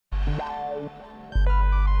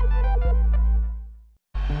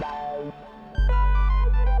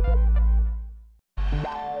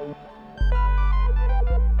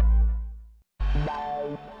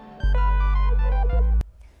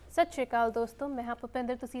सत श्री अकाल दोस्तों, मैं हाँ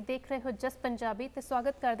भुपिंदर, तुसीं देख रहे हो जस्ट पंजाबी ते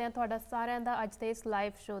स्वागत करते हैं तुहाडा सारिਆਂ ਦਾ ਅੱਜ ਦੇ इस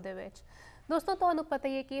लाइव शो ਦੇ ਵਿੱਚ। दोस्तों ਤੁਹਾਨੂੰ पता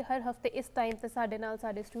ही है कि हर हफ्ते इस टाइम ਤੇ ਸਾਡੇ ਨਾਲ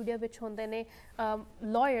ਸਾਡੇ स्टूडियो ਵਿੱਚ ਹੁੰਦੇ ਨੇ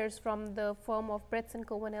lawyers from the firm of Bretz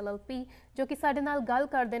Coven LLP जो कि ਸਾਡੇ ਨਾਲ ਗੱਲ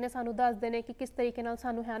ਕਰਦੇ ਨੇ, ਸਾਨੂੰ ਦੱਸਦੇ ਨੇ ਕਿ ਕਿਸ ਤਰੀਕੇ ਨਾਲ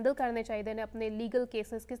ਸਾਨੂੰ ਹੈਂਡਲ ਕਰਨੇ ਚਾਹੀਦੇ ਨੇ ਆਪਣੇ ਲੀਗਲ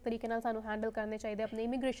ਕੇਸਸ, ਕਿਸ ਤਰੀਕੇ ਨਾਲ ਸਾਨੂੰ ਹੈਂਡਲ ਕਰਨੇ ਚਾਹੀਦੇ ਆਪਣੇ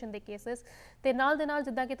ਇਮੀਗ੍ਰੇਸ਼ਨ ਦੇ ਕੇਸਸ ਤੇ ਨਾਲ ਦੇ ਨਾਲ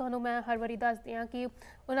ਜਿੱਦਾਂ ਕਿ ਤੁਹਾਨੂੰ ਮੈਂ ਹਰ ਵਾਰੀ ਦੱਸਦੀ ਹਾਂ ਕਿ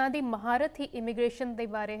ਉਹਨਾਂ ਦੀ ਮਹਾਰਤ ਹੀ ਇਮੀਗ੍ਰੇਸ਼ਨ ਦੇ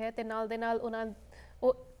ਬਾਰੇ ਹੈ ਤੇ ਨਾਲ ਦੇ ਨਾਲ ਉਹਨਾਂ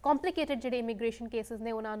ਉਹ ਕੰਪਲੀਕੇਟਡ ਜਿਹੜੇ ਇਮੀਗ੍ਰੇਸ਼ਨ ਕੇਸਿਸ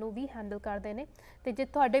ਨੇ ਉਹਨਾਂ ਨੂੰ ਵੀ ਹੈਂਡਲ ਕਰਦੇ ਨੇ ਤੇ ਜੇ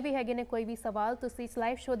ਤੁਹਾਡੇ ਵੀ ਹੈਗੇ ਨੇ ਕੋਈ ਵੀ ਸਵਾਲ ਤੁਸੀਂ ਇਸ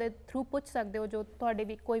ਲਾਈਵ ਸ਼ੋ ਦੇ ਥਰੂ ਪੁੱਛ ਸਕਦੇ ਹੋ ਜੋ ਤੁਹਾਡੇ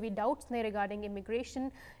ਵੀ ਕੋਈ ਵੀ ਡਾਊਟਸ ਨੇ ਰਿਗਾਰਡਿੰਗ ਇਮੀਗ੍ਰੇਸ਼ਨ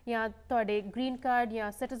ਜਾਂ ਤੁਹਾਡੇ ਗ੍ਰੀਨ ਕਾਰਡ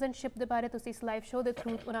ਜਾਂ ਸਿਟੀਜ਼ਨਸ਼ਿਪ ਦੇ ਬਾਰੇ ਤੁਸੀਂ ਇਸ ਲਾਈਵ ਸ਼ੋ ਦੇ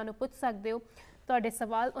ਥਰੂ ਉਹਨਾਂ ਨੂੰ ਪੁੱਛ ਸਕਦੇ ਹੋ। ਤੁਹਾਡੇ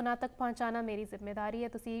ਸਵਾਲ ਉਹਨਾਂ ਤੱਕ ਪਹੁੰਚਾਉਣਾ ਮੇਰੀ ਜ਼ਿੰਮੇਵਾਰੀ ਹੈ।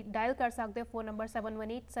 ਤੁਸੀਂ ਡਾਇਲ ਕਰ ਸਕਦੇ ਹੋ ਫੋਨ ਨੰਬਰ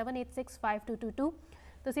 7187865222।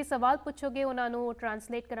 ਤੁਸੀਂ ਸਵਾਲ ਪੁੱਛੋਗੇ ਉਹਨਾਂ ਨੂੰ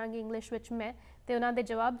ਟਰਾਂਸਲੇਟ ਕਰਾਂਗੀ ਇੰਗਲਿਸ਼ ਵਿੱਚ ਮੈਂ ਤੇ ਉਹਨਾਂ ਦੇ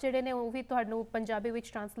ਜਵਾਬ ਜਿਹੜੇ ਨੇ ਉਹ ਵੀ ਤੁਹਾਨੂੰ ਪੰਜਾਬੀ ਵਿੱਚ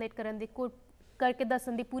ਟਰਾਂਸਲੇਟ ਕਰਨ ਦੀ करके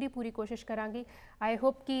दसन की पूरी कोशिश करांगी। आई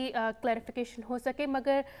होप कि क्लैरिफिकेशन हो सके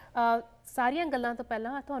मगर सारिया गल्लां तो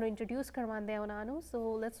पहला तुहानू इंट्रोड्यूस करवांदे हैं उन्हां नू। So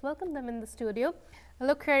let's welcome them in the studio.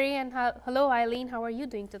 Hello Kerry and hello Eileen, how are you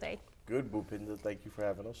doing today? Good, Bhupinder, thank you for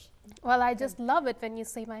having us. Well, I just love it when you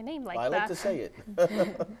say my name like that. I like to say it.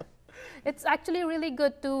 It's actually really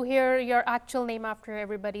good to hear your actual name after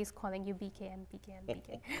everybody's calling you BK and BK and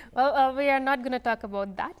BK. Well, we are not going to talk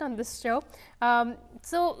about that on this show.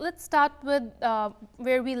 So let's start with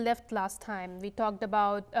where we left last time. We talked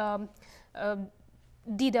about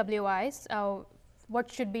DWIs.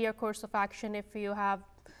 What should be your course of action if you have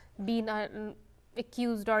been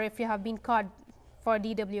accused or if you have been caught for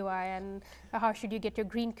DWI, and how should you get your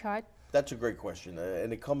green card? That's a great question,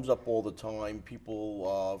 and it comes up all the time. People,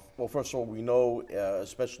 well, first of all, we know,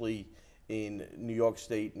 especially in New York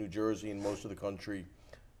State, New Jersey, and most of the country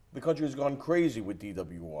has gone crazy with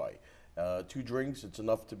DWI. 2 drinks, it's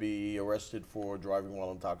enough to be arrested for driving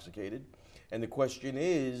while intoxicated. And the question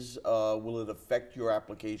is, will it affect your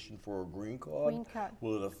application for a green card? Green card.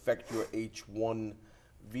 Will it affect your H-1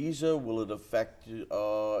 visa? Will it affect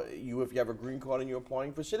you if you have a green card and you're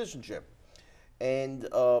applying for citizenship? And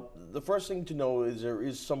the first thing to know is there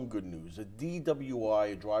is some good news. A DWI,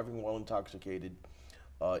 driving while intoxicated,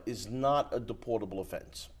 is not a deportable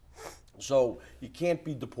offense. So you can't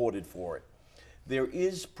be deported for it. There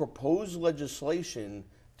is proposed legislation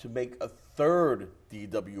to make a 3rd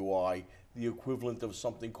DWI the equivalent of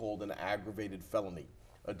something called an aggravated felony,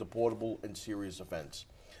 a deportable and serious offense.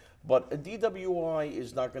 But a DWI is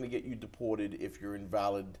not going to get you deported if you're in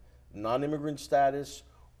valid non-immigrant status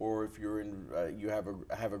or if you're in, you have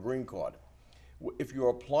a green card. If you're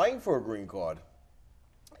applying for a green card,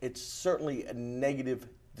 it's certainly a negative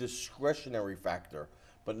discretionary factor,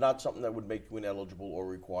 but not something that would make you ineligible or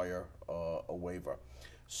require a waiver.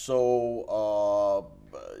 So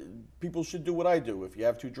people should do what I do. If you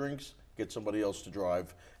have 2 drinks, get somebody else to drive,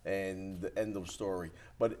 and the end of story.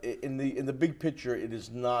 But in the big picture, it is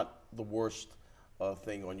not the worst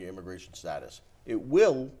thing on your immigration status. It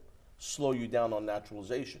will slow you down on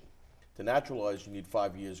naturalization. To naturalize, you need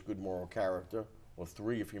 5 years good moral character, or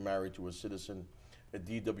 3 if you're married to a citizen. A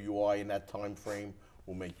DWI in that time frame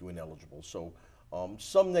will make you ineligible. So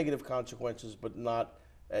some negative consequences, but not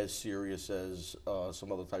as serious as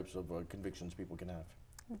some other types of convictions people can have.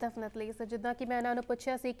 Definitely. So ਜਿੱਦਾਂ ਕਿ ਮੈਂ ਇਹਨਾਂ ਨੂੰ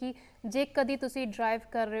ਪੁੱਛਿਆ ਸੀ ਕਿ ਜੇ ਕਦੀ ਤੁਸੀਂ ਡਰਾਈਵ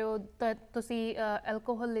ਕਰ ਰਹੇ ਹੋ ਤਾਂ ਤੁਸੀਂ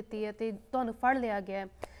ਐਲਕੋਹਲ ਲਿੱਤੀ ਹੈ ਤੇ ਤੁਹਾਨੂੰ ਫੜ ਲਿਆ ਗਿਆ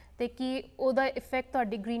ਤੇ ਕਿ ਉਹਦਾ ਇਫੈਕਟ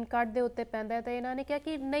ਤੁਹਾਡੀ ਗ੍ਰੀਨ ਕਾਰਡ ਦੇ ਉੱਤੇ ਪੈਂਦਾ ਹੈ, ਤੇ ਇਹਨਾਂ ਨੇ ਕਿਹਾ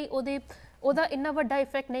ਕਿ ਨਹੀਂ ਉਹਦਾ ਇੰਨਾ ਵੱਡਾ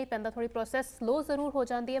ਇਫੈਕਟ ਨਹੀਂ ਪੈਂਦਾ। ਥੋੜੀ ਪ੍ਰੋਸੈਸ ਸਲੋ ਜ਼ਰੂਰ ਹੋ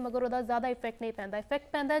ਜਾਂਦੀ ਹੈ ਮਗਰ ਉਹਦਾ ਜ਼ਿਆਦਾ ਇਫੈਕਟ ਨਹੀਂ ਪੈਂਦਾ। ਇਫੈਕਟ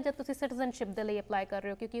ਪੈਂਦਾ ਜਦ ਤੁਸੀਂ ਸਿਟੀਜ਼ਨਸ਼ਿਪ ਦੇ ਲਈ ਅਪਲਾਈ ਕਰ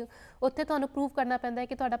ਰਹੇ ਹੋ, ਕਿਉਂਕਿ ਉੱਥੇ ਤੁਹਾਨੂੰ ਪ੍ਰੂਵ ਕਰਨਾ ਪੈਂਦਾ ਹੈ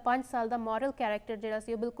ਕਿ ਤੁਹਾਡਾ 5 ਸਾਲ ਦਾ ਮੋਰਲ ਕੈਰੈਕਟਰ ਜਿਹੜਾ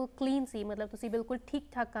ਸੀ ਉਹ ਬਿਲਕੁਲ ਕਲੀਨ ਸੀ, ਮਤਲਬ ਤੁਸੀਂ ਬਿਲਕੁਲ ਠੀਕ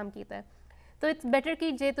ਠਾਕ ਕੰਮ ਕੀਤਾ ਹੈ। तो इट्स बैटर कि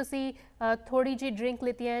जे तुसी थोड़ी जी ड्रिंक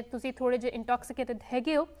लीती है, तुसी थोड़े जे इंटॉक्सिकेटेड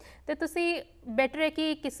हैगे हो तो तुसी बैटर है कि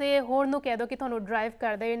किसी होर नूं कह दो कि तुहानूं ड्राइव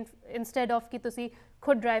कर दे इंस्टेड ऑफ कि तुसी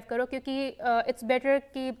खुद ड्राइव करो, क्योंकि इट्स बैटर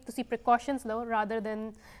कि तुसी प्रिकॉशनस लो रादर दैन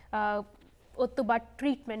उस तो बाद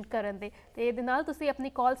ट्रीटमेंट करन दे। ते इहदे नाल तुसी अपनी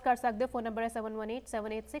कॉल्स कर सकते हो। फोन नंबर है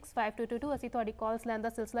 7187865222। असीं तुहाडी कॉल्स लैण दा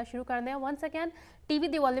सिलसिला शुरू करदे हां। Once again TV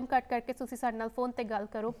the volume घट करके तुसी साडे नाल फोन ते गल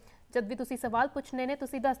करो। जब भी तुसी सवाल पुछने ने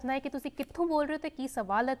तुसी दसना है कि तुसी कित्थों बोल रहे हो ते की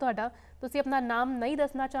सवाल है तुहाडा। तुसी अपना नाम नहीं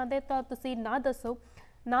दसना चाहते तो तुसी ना दसो।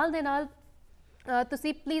 नाल दे नाल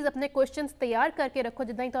तुसी प्लीज़ अपने क्वेश्चनस तैयार करके रखो।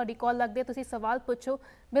 जिद्दां ही तुहाडी कॉल लगदी है तुसी सवाल पुछो,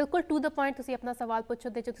 बिल्कुल टू द पॉइंट तुसी अपना सवाल पुछो।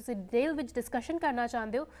 ते जो तुसी डिटेल विच डिस्कशन करना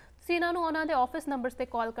चाहते हो तुसी इन्हां नूं उन्हां दे ऑफिस नंबर्स ते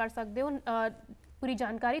कॉल कर सकते हो। पूरी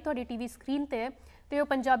जानकारी तुहाडी टीवी स्क्रीन ते है ते वो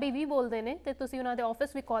पंजाबी भी बोलते हैं ते तुसी उन्हां दे ऑफिस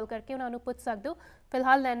भी कॉल करके उन्हां नूं पुछ सकते हो।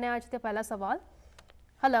 फिलहाल लैने अज ते पहला सवाल।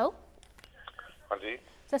 हेलो, हाँ जी,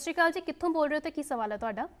 सत श्री अकाल जी, कित्थों बोल रहे हो ते की सवाल है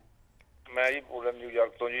तुहाडा? मैं जी बोल रहा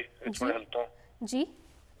न्यूयॉर्क तो जी, रिचमंड हिल तो जी।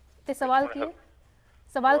 ਤੇ ਸਵਾਲ ਕੀ ਹੈ?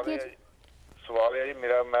 ਸਵਾਲ ਕੀ ਹੈ ਜੀ? ਸਵਾਲ ਹੈ ਜੀ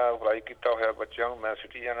ਮੇਰਾ, ਮੈਂ ਅਪਲਾਈ ਕੀਤਾ ਹੋਇਆ ਬੱਚਿਆਂ ਨੂੰ, ਮੈਂ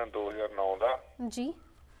ਸਿਟੀਜ਼ਨ ਹਾਂ 2009 ਦਾ ਜੀ।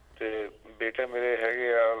 ਤੇ ਬੇਟੇ ਮੇਰੇ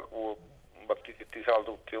ਹੈਗੇ ਆ ਉਹ 32-33 ਸਾਲ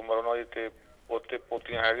ਤੋਂ ਉੱਤੇ ਉਮਰ ਉਹਨਾਂ ਦੀ, ਤੇ ਪੋਤੇ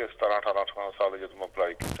ਪੋਤੀਆਂ ਹੈਗੇ 17-18 ਸਾਲ ਦੇ। ਜਦੋਂ ਮੈਂ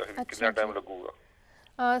ਅਪਲਾਈ ਕੀਤਾ ਸੀ ਕਿੰਨਾ ਟਾਈਮ ਲੱਗੂਗਾ?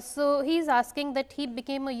 So he's asking that he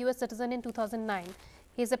became a US citizen in 2009.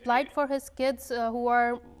 He's applied for his kids who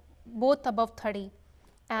are both above 30,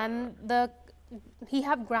 and he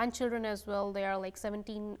have grandchildren as well. They are like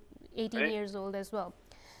 17, 18 years old as well.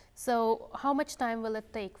 So how much time will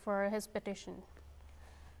it take for his petition?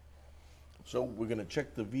 So we're going to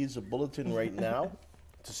check the visa bulletin right now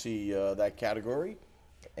to see that category,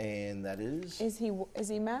 and that is. Is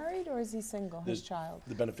he married or is he single? His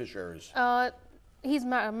child. The beneficiaries. He's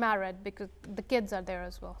married because the kids are there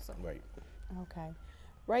as well. So. Right. Okay.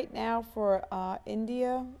 Right now for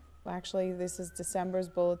India, actually this is December's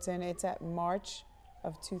bulletin. It's at March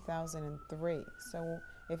of 2003. So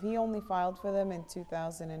if he only filed for them in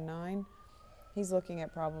 2009, he's looking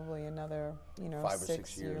at probably another, 5 or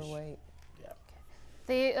 6 year years. wait.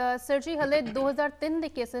 ਤੇ sir ਜੀ ਹਲੇ 2003 ਦੇ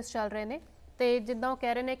cases ਚੱਲ ਰਹੇ ਨੇ, ਤੇ ਜਿੱਦਾਂ ਉਹ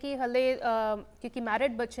ਕਹਿ ਰਹੇ ਨੇ ਕਿ ਹਲੇ ਕਿਉਂਕਿ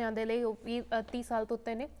ਮੈਰਿਡ ਬੱਚਿਆਂ ਦੇ ਲਈ ਉਹ 30 ਸਾਲ ਤੋਂ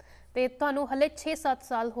ਉੱਤੇ ਨੇ, ਤੇ ਤੁਹਾਨੂੰ ਹਲੇ 6-7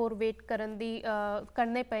 ਸਾਲ ਹੋਰ ਵੇਟ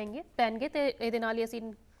ਕਰਨੇ ਪੈਣਗੇ ਤੇ ਇਹਦੇ ਨਾਲ ਹੀ ਅਸੀਂ.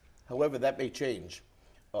 However, that may change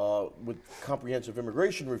with comprehensive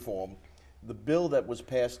immigration reform. The bill that was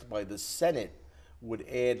passed by the Senate would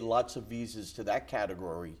add lots of visas to that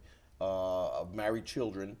category of married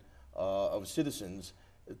children, of citizens,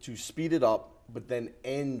 to speed it up, but then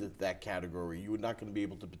end that category. You are not going to be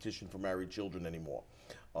able to petition for married children anymore.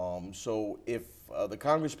 So if the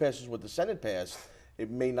Congress passes what the Senate passed, it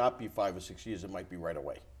may not be 5 or 6 years, it might be right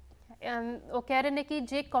away. ਉਹ ਕਹਿ ਰਹੇ ਨੇ ਕਿ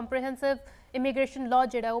ਜੇ comprehensive immigration law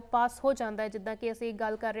ਜਿਹੜਾ ਉਹ ਪਾਸ ਹੋ ਜਾਂਦਾ ਹੈ, ਜਿੱਦਾਂ ਕਿ ਅਸੀਂ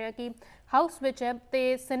ਗੱਲ ਕਰ ਰਹੇ ਹਾਂ ਕਿ ਹਾਊਸ ਵਿੱਚ ਹੈ ਤੇ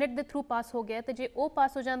ਸੈਨੇਟ ਦੇ ਥਰੂ ਪਾਸ ਹੋ ਗਿਆ, ਤੇ ਜੇ ਉਹ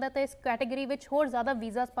ਪਾਸ ਹੋ ਜਾਂਦਾ ਤਾਂ ਇਸ ਕੈਟੇਗਰੀ ਵਿੱਚ ਹੋਰ ਜ਼ਿਆਦਾ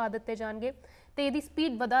ਵੀਜ਼ਾਸ ਪਾ ਦਿੱਤੇ ਜਾਣਗੇ ਤੇ ਇਹਦੀ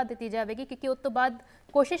ਸਪੀਡ ਵਧਾ ਦਿੱਤੀ ਜਾਵੇਗੀ, ਕਿਉਂਕਿ ਉਸ ਤੋਂ ਬਾਅਦ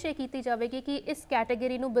ਕੋਸ਼ਿਸ਼ ਇਹ ਕੀਤੀ ਜਾਵੇਗੀ ਕਿ ਇਸ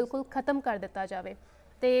ਕੈਟੇਗਰੀ ਨੂੰ ਬਿਲਕੁਲ ਖਤਮ ਕਰ ਦਿੱਤਾ ਜਾਵੇ।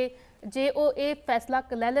 ਤੇ ਜੇ ਉਹ ਇਹ ਫੈਸਲਾ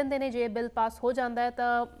ਲੈ ਲੈਂਦੇ ਨੇ, ਜੇ ਬਿੱਲ ਪਾਸ ਹੋ ਜਾਂਦਾ ਹੈ,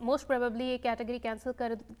 ਤਾਂ ਮੋਸਟ ਪ੍ਰੋਬੇਬਲੀ ਇਹ ਕੈਟੇਗਰੀ ਕੈਂਸਲ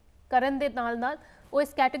ਕਰਨ ਦੇ ਨਾਲ ਉਹ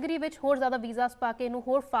ਇਸ ਕੈਟੇਗਰੀ ਵਿੱਚ ਹੋਰ ਜ਼ਿਆਦਾ ਵੀਜ਼ਾਸ ਪਾ ਕੇ ਇਹਨੂੰ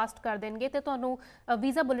ਹੋਰ ਫਾਸਟ ਕਰ ਦੇਣਗੇ। ਤੇ ਤੁਹਾਨੂੰ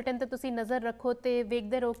ਵੀਜ਼ਾ ਬੁਲੇਟਿਨ ਤੇ ਤੁਸੀਂ ਨਜ਼ਰ ਰੱਖੋ ਤੇ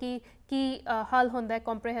ਵੇਖਦੇ ਰਹੋ ਕਿ ਕੀ ਹਾਲ ਹੁੰਦਾ ਹੈ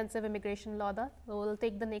comprehensive immigration law the. So will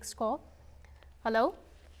take the next call. Hello.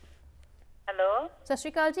 Hello, ਸਤਿ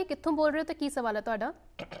ਸ਼੍ਰੀ ਅਕਾਲ ਜੀ, ਕਿੱਥੋਂ ਬੋਲ ਰਹੇ ਹੋ ਤੇ ਕੀ ਸਵਾਲ ਹੈ ਤੁਹਾਡਾ?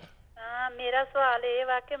 ਮੇਰਾ ਸਵਾਲ ਇਹ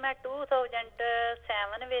ਵਾ ਕਿ ਮੈਂ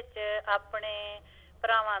 2007 ਵਿੱਚ ਆਪਣੇ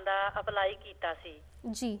ਭਰਾਵਾਂ ਦਾ ਅਪਲਾਈ ਕੀਤਾ ਸੀ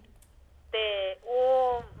ਜੀ, ਤੇ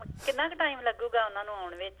ਉਹ ਕਿੰਨਾ ਕੁ ਟਾਈਮ ਲੱਗੂਗਾ ਉਹਨਾਂ ਨੂੰ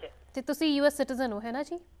ਆਉਣ ਵਿੱਚ? ਤੇ ਤੁਸੀਂ ਯੂਐਸ ਸਿਟੀਜ਼ਨ ਹੋ, ਹੈ ਨਾ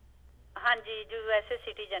ਜੀ? ਹਾਂਜੀ, ਯੂਐਸਏ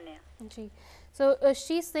ਸਿਟੀਜ਼ਨ ਆ ਜੀ। So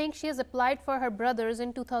she's saying she has applied for her brothers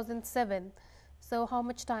in 2007. So how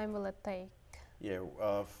much time will it take? Yeah,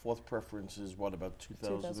 fourth preference is what, about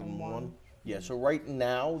 2001? 2001. Yeah, so right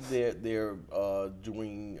now they're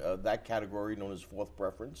doing that category known as fourth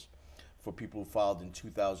preference for people who filed in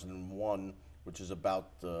 2001, which is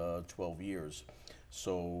about 12 years.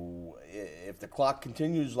 So if the clock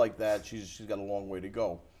continues like that, she's got a long way to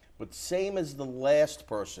go. But same as the last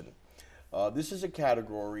person, this is a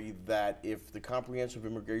category that if the comprehensive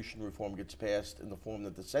immigration reform gets passed in the form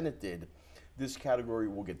that the Senate did, this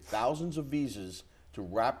category will get thousands of visas to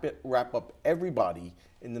wrap up everybody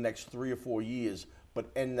in the next 3 or 4 years,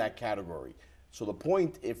 but end that category. So the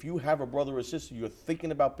point, if you have a brother or sister, you're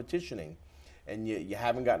thinking about petitioning, and you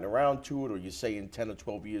haven't gotten around to it, or you say in 10 or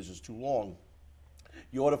 12 years is too long,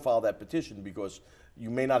 you ought to file that petition, because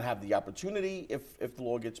you may not have the opportunity if the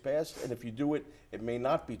law gets passed, and if you do it, it may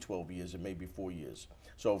not be 12 years, it may be 4 years.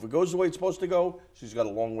 So if it goes the way it's supposed to go, she's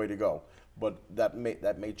got a long way to go, but that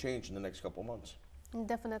may change in the next couple of months.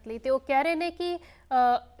 Definitely. ਤੇ ਉਹ ਕਹਿ ਰਹੇ ਨੇ ਕਿ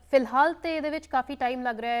ਫਿਲਹਾਲ ਤੇ ਇਹਦੇ ਵਿੱਚ ਕਾਫੀ ਟਾਈਮ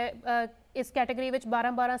ਲੱਗ ਰਿਹਾ ਹੈ, ਇਸ ਕੈਟੇਗਰੀ ਵਿੱਚ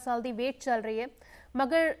 12 ਸਾਲ ਦੀ ਵੇਟ ਚੱਲ ਰਹੀ ਹੈ,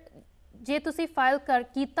 ਮਗਰ ਜੇ ਤੁਸੀਂ ਫਾਈਲ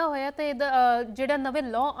ਕੀਤਾ ਹੋਇਆ ਤੇ ਜਿਹੜਾ ਨਵੇਂ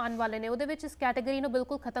ਲਾਅ ਆਉਣ ਵਾਲੇ ਨੇ ਉਹਦੇ ਵਿੱਚ ਇਸ ਕੈਟੇਗਰੀ ਨੂੰ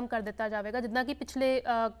ਬਿਲਕੁਲ ਖਤਮ ਕਰ ਦਿੱਤਾ ਜਾਵੇਗਾ, ਜਿੱਦਾਂ ਕਿ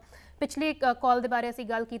ਪਿਛਲੀ ਕਾਲ ਦੇ ਬਾਰੇ ਅਸੀਂ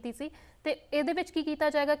ਗੱਲ ਕੀਤੀ ਸੀ। ਤੇ ਇਹਦੇ ਵਿੱਚ ਕੀ ਕੀਤਾ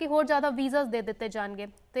ਜਾਏਗਾ ਕਿ ਹੋਰ ਜ਼ਿਆਦਾ ਵੀਜ਼ਾਸ ਦੇ ਦਿੱਤੇ ਜਾਣਗੇ,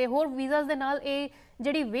 ਤੇ ਹੋਰ ਵੀਜ਼ਾਸ ਦੇ ਨਾਲ ਇਹ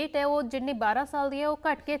ਜਿਹੜੀ ਵੇਟ ਹੈ ਉਹ ਜਿੰਨੀ 12 ਸਾਲ ਦੀ ਹੈ ਉਹ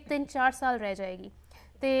ਘਟ ਕੇ 3-4 ਸਾਲ ਰਹਿ ਜਾਏਗੀ।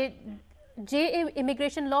 ਤੇ ਜੇ ਇਹ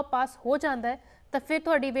ਇਮੀਗ੍ਰੇਸ਼ਨ ਲਾਅ ਪਾਸ ਹੋ ਜਾਂਦਾ ਹੈ ਤਾਂ ਫਿਰ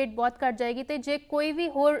ਤੁਹਾਡੀ ਵੇਟ ਬਹੁਤ ਘੱਟ ਜਾਏਗੀ। ਤੇ ਜੇ ਕੋਈ ਵੀ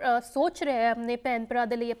ਹੋਰ ਸੋਚ ਰਿਹਾ ਹੈ ਆਪਣੇ ਭੈਣ ਭਰਾ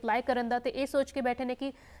ਦੇ ਲਈ ਅਪਲਾਈ ਕਰਨ ਦਾ, ਤੇ ਇਹ ਸੋਚ ਕੇ ਬੈਠੇ ਨੇ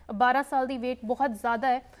ਕਿ 12 ਸਾਲ ਦੀ ਵੇਟ ਬਹੁਤ ਜ਼ਿਆਦਾ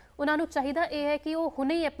ਹੈ, ਉਹਨਾਂ ਨੂੰ ਚਾਹੀਦਾ ਇਹ ਹੈ ਕਿ ਉਹ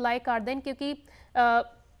ਹੁਣੇ ਹੀ ਅਪਲਾਈ ਕਰ ਦੇਣ, ਕਿਉਂਕਿ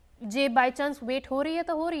ਜੇ ਬਾਈ ਚਾਂਸ ਵੇਟ ਹੋ ਰਹੀ ਹੈ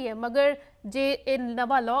ਤਾਂ ਹੋ ਰਹੀ ਹੈ, ਮਗਰ ਜੇ ਇਹ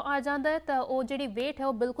ਨਵਾਂ ਲਾਅ ਆ ਜਾਂਦਾ ਹੈ ਤਾਂ ਉਹ ਜਿਹੜੀ ਵੇਟ ਹੈ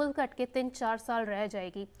ਉਹ ਬਿਲਕੁਲ ਘੱਟ ਕੇ 3-4 ਸਾਲ ਰਹਿ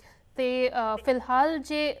ਜਾਏਗੀ। ਤੇ ਫਿਲਹਾਲ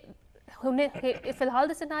ਜੇ ਹੁਣੇ ਫਿਲਹਾਲ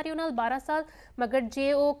ਦੇ ਸਿਨਾਰੀਓ ਨਾਲ 12 ਸਾਲ, ਮਗਰ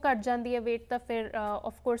ਜੇ ਉਹ ਘਟ ਜਾਂਦੀ ਹੈ ਵੇਟ ਤਾਂ ਫਿਰ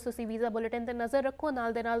ਆਫ ਕੋਰਸ ਤੁਸੀਂ ਵੀਜ਼ਾ ਬੁਲੇਟਿਨ ਤੇ ਨਜ਼ਰ ਰੱਖੋ,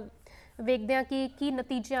 ਨਾਲ ਦੇ ਨਾਲ ਵੇਖਦੇ ਹਾਂ ਕਿ ਕੀ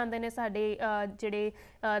ਨਤੀਜੇ ਆਉਂਦੇ ਨੇ ਸਾਡੇ ਜਿਹੜੇ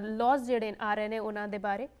ਲਾਜ਼ ਜਿਹੜੇ ਆ ਰਹੇ ਨੇ ਉਹਨਾਂ ਦੇ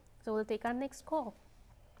ਬਾਰੇ। ਸੋ will take R next call.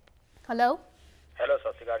 Hello hello,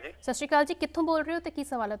 ਸਤਿ ਸ਼੍ਰੀ ਅਕਾਲ ਜੀ। ਸਤਿ ਸ਼੍ਰੀ ਅਕਾਲ ਜੀ, ਕਿੱਥੋਂ ਬੋਲ ਰਹੇ ਹੋ ਤੇ ਕੀ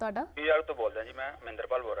ਸਵਾਲ ਹੈ ਤੁਹਾਡਾ? ਪੀਆਰ ਤੋਂ ਬੋਲਦਾ ਜੀ, ਮੈਂ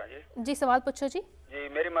ਮਹਿੰਦਰਪਾਲ ਬੋਲ ਰਿਹਾ ਜੀ। ਜੀ ਸਵਾਲ ਪੁੱਛੋ ਜੀ। ਜੀ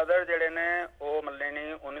ਮੇਰੀ ਮਦਰ ਜਿਹੜੇ ਨੇ ਉਹ ਮਤਲਬ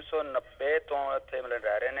ਨਹੀਂ 1990 ਤੋਂ ਇੱਥੇ ਮਤਲਬ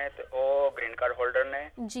ਰਹਿ ਰਹੇ ਨੇ ਤੇ ਉਹ ਗ੍ਰੀਨ ਕਾਰਡ ਹੋਲਡਰ ਨੇ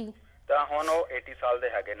ਜੀ। ਤਾਂ ਹੁਣ ਉਹ 80 ਸਾਲ ਦੇ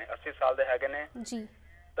ਹੈਗੇ ਨੇ, 80 ਸਾਲ ਦੇ ਹੈਗੇ ਨੇ ਜੀ।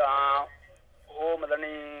 ਤਾਂ ਉਹ ਮਤਲਬ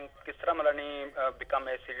ਨਹੀਂ ਕਿਸ ਤਰ੍ਹਾਂ ਮਤਲਬ ਨਹੀਂ become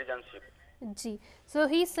A citizenship? Ji. So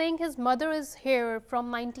he's saying his mother is here from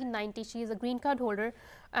 1990. She is a green card holder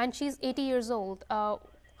and she's 80 years old.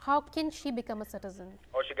 How can she become a citizen?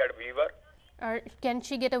 Or she get waiver? Or can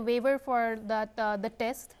she get a waiver for that the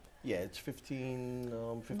test? Yeah, it's 15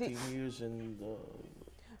 years and...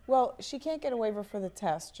 Well, she can't get a waiver for the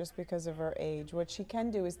test just because of her age. What she can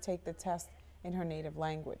do is take the test in her native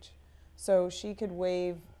language. So she could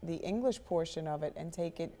waive the English portion of it and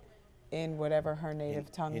take it in whatever her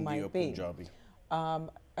native tongue Hindi might or be. Punjabi.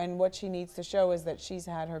 And what she needs to show is that she's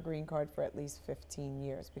had her green card for at least 15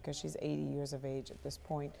 years because she's 80 years of age at this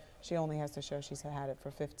point. She only has to show she's had it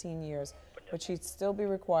for 15 years, but she'd still be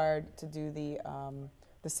required to do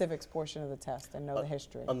the civics portion of the test and know the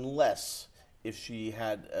history. Unless if she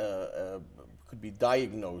had could be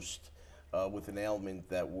diagnosed with an ailment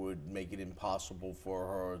that would make it impossible for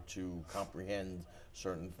her to comprehend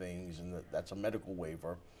certain things, and that's a medical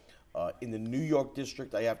waiver. In the New York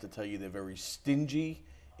district, I have to tell you, they're very stingy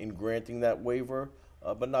in granting that waiver,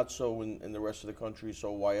 but not so in the rest of the country.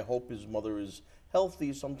 So I hope his mother is healthy.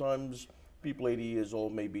 Sometimes people 80 years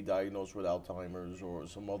old may be diagnosed with Alzheimer's or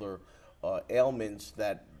some other ailments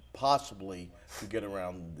that possibly could get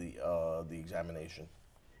around the examination.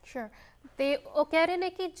 Sure. ਤੇ ਉਹ ਕਹਿ ਰਹੇ ਨੇ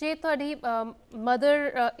ਕਿ ਜੇ ਤੁਹਾਡੀ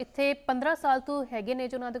mother ਇੱਥੇ 15 ਸਾਲ ਤੋਂ ਹੈਗੇ ਨੇ,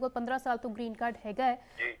 ਜੋ ਉਹਨਾਂ ਦੇ ਕੋਲ 15 ਸਾਲ ਤੋਂ ਗ੍ਰੀਨ ਕਾਰਡ ਹੈਗਾ ਹੈ,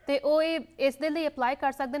 ਤੇ ਉਹ ਇਸ ਦੇ ਲਈ ਅਪਲਾਈ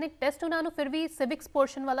ਕਰ ਸਕਦੇ ਨੇ। ਟੈਸਟ ਉਹਨਾਂ ਨੂੰ ਫਿਰ ਵੀ ਸਿਵਿਕਸ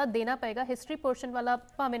ਪੋਰਸ਼ਨ ਵਾਲਾ ਦੇਣਾ ਪਏਗਾ, ਹਿਸਟਰੀ ਪੋਰਸ਼ਨ ਵਾਲਾ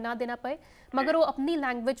ਭਾਵੇਂ ਨਾ ਦੇਣਾ ਪਏ, ਮਗਰ ਉਹ ਆਪਣੀ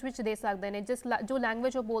ਲੈਂਗੁਏਜ ਵਿੱਚ ਦੇ ਸਕਦੇ ਨੇ, ਜੋ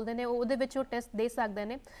ਲੈਂਗੁਏਜ ਉਹ ਬੋਲਦੇ ਨੇ ਉਹਦੇ ਵਿੱਚ ਉਹ ਟੈਸਟ ਦੇ ਸਕਦੇ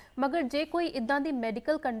ਨੇ। ਮਗਰ ਜੇ ਕੋਈ ਇੱਦਾਂ ਦੀ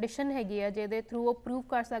ਮੈਡੀਕਲ ਕੰਡੀਸ਼ਨ ਹੈਗੀ ਹੈ ਜਿਹਦੇ ਥਰੂ ਉਹ ਪ੍ਰੂਵ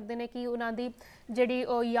ਕਰ ਸਕਦੇ ਨੇ ਕਿ ਉਹਨਾਂ ਦੀ ਜਿਹੜੀ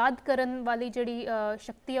ਉਹ ਯਾਦ ਕਰਨ ਵਾਲੀ ਜਿਹੜੀ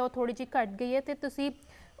ਸ਼ਕਤੀ ਹੈ ਉਹ ਥੋੜ੍ਹੀ ਜਿਹੀ ਘੱਟ ਗਈ ਹੈ, ਤੇ ਤੁਸੀਂ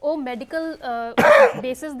ਉਹ ਮੈਡੀਕਲ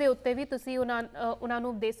ਬੇਸਿਸ ਦੇ ਉੱਤੇ ਵੀ ਤੁਸੀਂ ਉਹਨਾਂ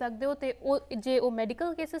ਨੂੰ ਦੇ ਸਕਦੇ ਹੋ। ਤੇ ਉਹ ਜੇ ਉਹ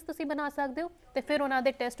ਮੈਡੀਕਲ ਕੇਸਿਸ ਤੁਸੀਂ ਬਣਾ ਸਕਦੇ ਹੋ ਤੇ ਫਿਰ ਉਹਨਾਂ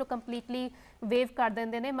ਦੇ ਟੈਸਟ ਉਹ ਕੰਪਲੀਟਲੀ ਵੇਵ ਕਰ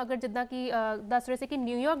ਦਿੰਦੇ ਨੇ। ਮਗਰ ਜਿੱਦਾਂ ਕਿ ਦੱਸ ਰਹੇ ਸੀ ਕਿ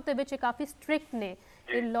ਨਿਊਯਾਰਕ ਦੇ ਵਿੱਚ ਕਾਫੀ ਸਟ੍ਰਿਕਟ ਨੇ,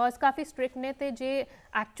 ਇਹ ਲਾਜ਼ ਕਾਫੀ ਸਟ੍ਰਿਕਟ ਨੇ, ਤੇ ਜੇ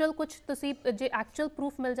ਐਕਚੁਅਲ ਕੁਝ ਤੁਸੀਂ ਜੇ ਐਕਚੁਅਲ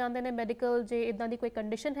ਪ੍ਰੂਫ ਮਿਲ ਜਾਂਦੇ ਨੇ ਮੈਡੀਕਲ, ਜੇ ਇੱਦਾਂ ਦੀ ਕੋਈ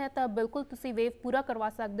ਕੰਡੀਸ਼ਨ ਹੈ ਤਾਂ ਬਿਲਕੁਲ ਤੁਸੀਂ ਵੇਵ ਪੂਰਾ ਕਰਵਾ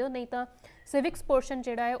ਸਕਦੇ ਹੋ, ਨਹੀਂ ਤਾਂ ਸਿਵਿਕਸ ਪੋਰਸ਼ਨ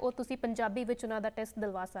ਜਿਹੜਾ ਹੈ ਉਹ ਤੁਸੀਂ ਪੰਜਾਬੀ ਵਿੱਚ ਉਹਨਾਂ ਦਾ ਟੈਸਟ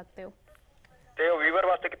ਦਿਲਵਾ ਸਕਦੇ ਹੋ। ਤੇ ਉਹ waiver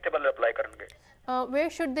ਵਾਸਤੇ ਕਿੱਥੇ ਬੱਲੇ ਅਪਲਾਈ ਕਰਨਗੇ?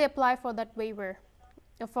 Where should they apply for that waiver?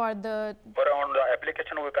 For on the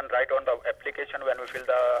application, we can write on the application when we fill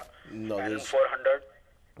the N400.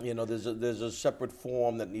 You know, there's a separate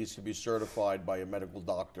form that needs to be certified by a medical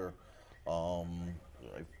doctor.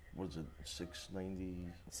 Was it 690?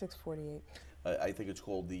 648. I think it's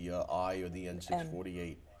called the I or the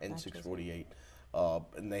N648. N648.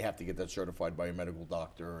 And they have to get that certified by a medical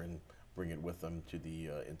doctor and bring it with them to the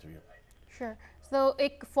interview. Sure. So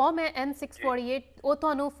ਇੱਕ farm ਹੈ N648, ਉਹ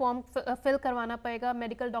ਤੁਹਾਨੂੰ form fill ਕਰਵਾਉਣਾ ਪਏਗਾ,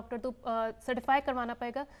 medical doctor ਤੋਂ certify ਕਰਵਾਉਣਾ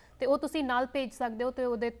ਪਏਗਾ, ਤੇ ਉਹ ਤੁਸੀਂ ਨਾਲ ਭੇਜ ਸਕਦੇ ਹੋ ਤੇ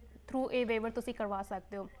ਉਹਦੇ ਥਰੂ ਇਹ ਵੇਵਰ ਤੁਸੀਂ ਕਰਵਾ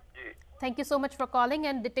ਸਕਦੇ ਹੋ। Thank you so much for calling,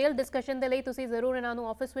 and detail discussion ਦੇ ਲਈ ਤੁਸੀਂ ਜ਼ਰੂਰ ਇਹਨਾਂ ਨੂੰ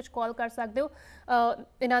ਆਫਿਸ ਵਿੱਚ ਕਾਲ ਕਰ ਸਕਦੇ ਹੋ।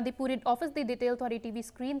 ਇਹਨਾਂ ਦੀ ਪੂਰੀ ਆਫਿਸ ਦੀ ਡਿਟੇਲ ਤੁਹਾਡੀ ਟੀਵੀ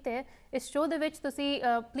ਸਕਰੀਨ ਤੇ ਹੈ। ਇਸ ਸ਼ੋਅ ਦੇ ਵਿੱਚ ਤੁਸੀਂ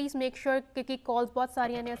ਪਲੀਜ਼ ਮੇਕ ਸ਼ੋਰ, ਕਿਉਂਕਿ ਕਾਲਸ ਬਹੁਤ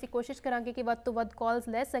ਸਾਰੀਆਂ ਨੇ, ਅਸੀਂ ਕੋਸ਼ਿਸ਼ ਕਰਾਂਗੇ ਕਿ ਵੱਧ ਤੋਂ ਵੱਧ ਕਾਲਸ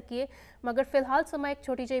ਲੈ ਸਕੀਏ, ਮਗਰ ਫਿਲਹਾਲ ਸਮਾਂ ਇੱਕ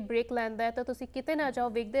ਛੋਟੀ ਜਿਹੀ ਬ੍ਰੇਕ ਲੈਣ ਦਾ ਹੈ, ਤਾਂ ਤੁਸੀਂ ਕਿਤੇ ਨਾ ਜਾਓ,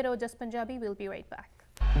 ਵੇਖਦੇ ਰਹੋ just Punjabi. Will be right back.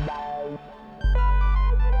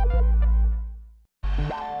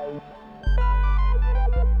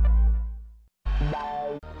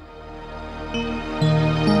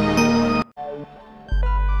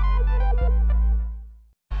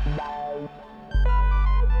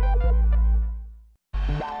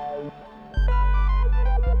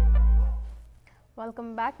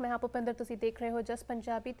 Welcome back. ਮੈਂ ਹਾਂ ਭੁਪਿੰਦਰ, ਤੁਸੀਂ ਦੇਖ ਰਹੇ ਹੋ ਜਸਟ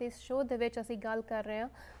ਪੰਜਾਬੀ, ਤੇ ਇਸ ਸ਼ੋਅ ਦੇ ਵਿੱਚ ਅਸੀਂ ਗੱਲ ਕਰ ਰਹੇ ਹਾਂ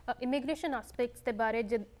ਇਮੀਗ੍ਰੇਸ਼ਨ ਐਸਪੈਕਟਸ ਦੇ ਬਾਰੇ।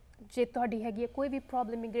 ਜੇ ਤੁਹਾਡੀ ਹੈਗੀ ਹੈ ਕੋਈ ਵੀ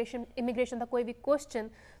ਪ੍ਰੋਬਲਮ ਇਮੀਗ੍ਰੇਸ਼ਨ ਦਾ, ਕੋਈ ਵੀ ਕੁਐਸਚਨ,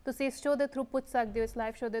 ਤੁਸੀਂ ਇਸ ਸ਼ੋਅ ਦੇ ਥਰੂ ਪੁੱਛ ਸਕਦੇ ਹੋ। ਇਸ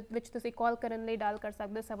ਲਾਈਵ ਸ਼ੋਅ ਦੇ ਵਿੱਚ ਤੁਸੀਂ ਕਾਲ ਕਰਨ ਲਈ ਡਾਇਲ ਕਰ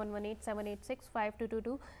ਸਕਦੇ ਹੋ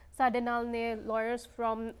 7187865222। ਸਾਡੇ ਨਾਲ ਨੇ lawyers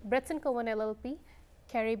from Bretz Coven LLP,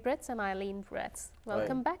 Carrie Bretz and Eileen Bretz.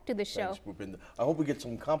 Welcome back to the show. Thanks, Bhupinder. I hope we get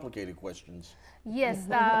some complicated questions. Yes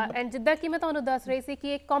and ਜਿੱਦਾਂ ਕਿ ਮੈਂ ਤੁਹਾਨੂੰ ਦੱਸ ਰਹੀ ਸੀ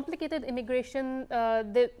ਕਿ ਇਹ ਕੰਪਲਿਕੇਟਡ ਇਮੀਗ੍ਰੇਸ਼ਨ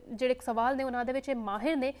ਦੇ ਜਿਹੜੇ ਸਵਾਲ ਨੇ ਉਹਨਾਂ ਦੇ ਵਿੱਚ ਇਹ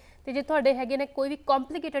ਮਾਹਿਰ ਨੇ ਤੇ ਜੇ ਤੁਹਾਡੇ ਹੈਗੇ ਨੇ ਕੋਈ ਵੀ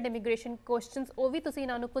ਕੰਪਲਿਕੇਟਡ ਇਮੀਗ੍ਰੇਸ਼ਨ ਕੁਐਸਚਨਸ ਉਹ ਵੀ ਤੁਸੀਂ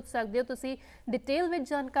ਇਹਨਾਂ ਨੂੰ ਪੁੱਛ ਸਕਦੇ ਹੋ ਤੁਸੀਂ ਡਿਟੇਲ ਵਿੱਚ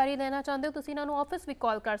ਜਾਣਕਾਰੀ ਲੈਣਾ ਚਾਹੁੰਦੇ ਹੋ ਤੁਸੀਂ ਇਹਨਾਂ ਨੂੰ ਆਫਿਸ ਵੀ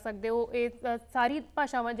ਕਾਲ ਕਰ ਸਕਦੇ ਹੋ ਇਹ ਸਾਰੀ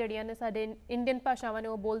ਭਾਸ਼ਾਵਾਂ ਜਿਹੜੀਆਂ ਨੇ ਸਾਡੇ ਇੰਡੀਅਨ ਭਾਸ਼ਾਵਾਂ ਨੇ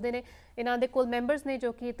ਉਹ ਬੋਲਦੇ ਨੇ ਇਹਨਾਂ ਦੇ ਕੋਲ ਮੈਂਬਰਸ ਨੇ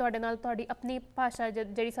ਜੋ ਕਿ ਤੁਹਾਡੇ ਨਾਲ ਤੁਹਾਡੀ ਆਪਣੀ ਭਾਸ਼ਾ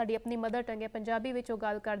ਜਿਹੜੀ ਸਾਡੀ ਆਪਣੀ ਮਦਰ ਟੰਗ ਹੈ ਪੰਜਾਬੀ ਵਿੱਚ ਉਹ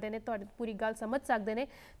ਗੱਲ ਕਰਦੇ ਨੇ ਤੁਹਾਡੀ ਪੂਰੀ ਗੱਲ ਸਮਝ ਸਕਦੇ ਨੇ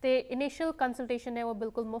ਤੇ ਇਨੀਸ਼ੀਅਲ ਕੰਸਲਟੇਸ਼ਨ ਹੈ ਉਹ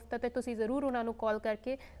ਬਿਲਕੁਲ ਮੁਫਤ ਹੈ ਤੇ ਤੁਸੀਂ ਜ਼ਰੂਰ ਉਹਨਾਂ ਨੂੰ ਕਾਲ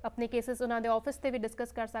ਕਰਕੇ ਆਪਣੇ ਕੇਸਿਸ ਉਹਨਾਂ ਦੇ ਆਫਿਸ ਤੇ ਵੀ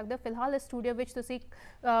ਡਿਸਕਸ ਕਰ ਸਕਦੇ ਹੋ ਫਿਲਹਾਲ ਇਸ ਸਟੂਡੀਓ ਵਿੱਚ ਤੁਸੀਂ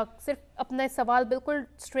ਸਿਰਫ ਆਪਣੇ ਸਵਾਲ ਬਿਲਕੁਲ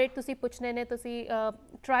ਸਟ੍ਰੇਟ ਤੁਸੀਂ ਪੁੱਛਣੇ ਨੇ ਤੁਸੀਂ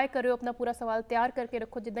ਟਰਾਈ ਕਰਿਓ ਆਪਣਾ ਪੂਰਾ ਸਵਾਲ ਤਿਆਰ ਕਰਕੇ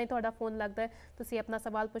ਰੱਖੋ ਜਿੱਦਾਂ ਹੀ ਤੁਹਾਡਾ ਫੋਨ ਲੱਗਦਾ ਹੈ ਤੁਸੀਂ ਆਪਣਾ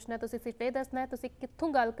ਸਵਾਲ ਪੁੱਛਣਾ ਤੁਸੀਂ ਸਿਰਫ ਇਹ ਦੱਸਣਾ ਹੈ ਤੁਸੀਂ ਕਿੱਥੋਂ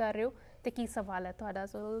ਗੱਲ ਕਰ ਰਹੇ ਹੋ ਤੇ ਕੀ ਸਵਾਲ ਹੈ ਤੁਹਾਡਾ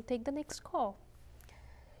ਸੋ ਟੇਕ the next call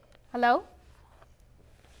hello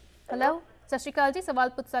hello ਸਤਿ ਸ਼੍ਰੀ ਅਕਾਲ ਜੀ ਸਵਾਲ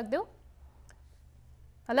ਪੁੱਛ ਸਕਦੇ ਹੋ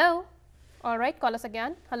ਹੈਲੋ ਆਲਰਾਈਟ ਕਾਲ ਅਸ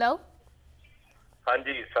ਅਗੇਨ ਹੈਲੋ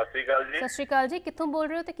ਹਾਂਜੀ ਸਤਿ ਸ੍ਰੀ ਅਕਾਲ ਜੀ ਸਤਿ ਸ਼੍ਰੀ ਅਕਾਲ ਜੀ ਕਿੱਥੋਂ ਬੋਲ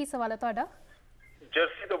ਰਹੇ ਹੋ ਤੇ ਕੀ ਸਵਾਲ ਹੈ ਤੁਹਾਡਾ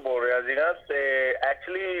ਜਰਸੀ ਤੋਂ ਬੋਲ ਰਿਹਾ ਸੀਗਾ ਤੇ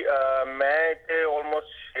ਐਕਚੁਅਲੀ ਮੈਂ ਇੱਥੇ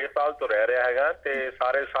ਆਲਮੋਸਟ 6 ਸਾਲ ਤੋਂ ਰਹਿ ਰਿਹਾ ਹੈਗਾ ਤੇ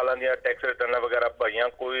ਸਾਰੇ ਸਾਲਾਂ ਦੀਆਂ ਟੈਕਸ ਰਿਟਰਨ ਵਗੈਰਾ ਭਰੀਆਂ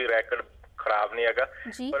ਕੋਈ ਰੈਕਡ ਖਰਾਬ ਨਹੀਂ ਹੈਗਾ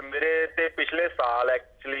ਪਰ ਮੇਰੇ ਤੇ ਪਿਛਲੇ ਸਾਲ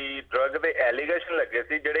ਐਕਚੁਅਲੀ ਡਰਗ ਦੇ ਐਲੀਗੇਸ਼ਨ ਲੱਗੇ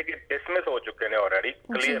ਸੀ ਜਿਹੜੇ ਕਿ ਡਿਸਮਿਸ ਹੋ ਚੁੱਕੇ ਨੇ ਆਲਰੇਡੀ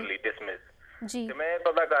ਕਲੀਅਰਲੀ ਡਿਸਮਿਸ ਜੀ ਤੇ ਮੈਂ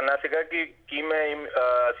ਪਤਾ ਕਰਨਾ ਸੀਗਾ ਕਿ ਕੀ ਮੈਂ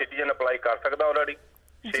ਸਿਟੀਜ਼ਨ ਅਪਲਾਈ ਕਰ ਸਕਦਾ ਆਲਰੇਡੀ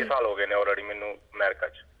 6 ਸਾਲ ਹੋ ਗਏ ਨੇ ਆਲਰੇਡੀ ਮੈਨੂੰ ਅਮਰੀਕਾ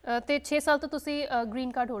 'ਚ ਤੇ 6 ਸਾਲ ਤੋਂ ਤੁਸੀਂ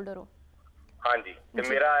ਗ੍ਰੀਨ ਕਾਰਡ ਹੋਲਡਰ ਹੋ ਹਾਂਜੀ ਤੇ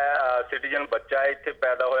ਮੇਰਾ ਸਿਟੀਜ਼ਨ ਬੱਚਾ ਇੱਥੇ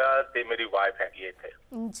ਪੈਦਾ ਹੋਇਆ ਤੇ ਮੇਰੀ ਵਾਈਫ ਹੈਗੀ ਇੱਥੇ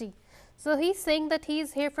ਜੀ so he's saying that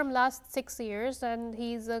he's here from last 6 years and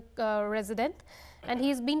he's a resident and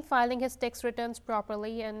he's been filing his tax returns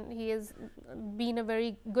properly and he has been a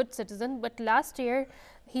very good citizen but last year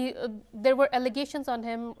there were allegations on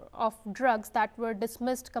him of drugs that were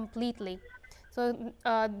dismissed completely so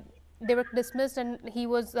they were dismissed and he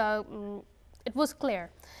was it was clear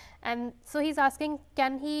and so he's asking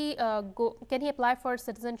can he apply for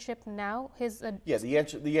citizenship now yeah the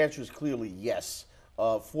answer is clearly yes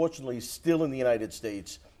fortunately still in the United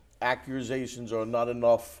States accusations are not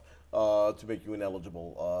enough to make you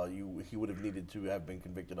ineligible he would have needed to have been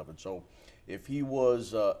convicted of it so if he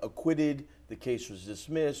was acquitted the case was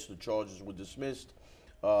dismissed the charges were dismissed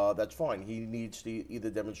that's fine he needs to either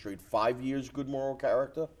demonstrate 5 years good moral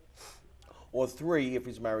character or 3 if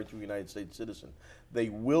he's married to a United States citizen. They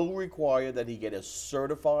will require that he get a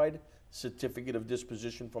certified certificate of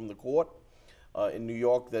disposition from the court. In New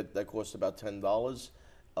York, that costs about $10.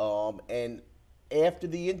 And after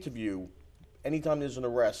the interview, anytime there's an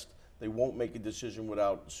arrest, they won't make a decision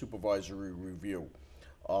without supervisory review.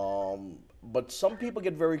 But some people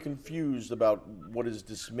get very confused about what is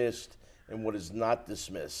dismissed and what is not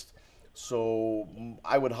dismissed. So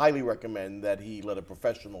I would highly recommend that he let a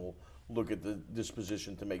professional look at the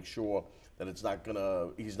disposition to make sure that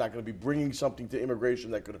he's not gonna be bringing something to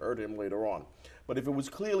immigration that could hurt him later on. But if it was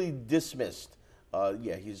clearly dismissed,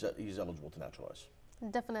 yeah, he's eligible to naturalize.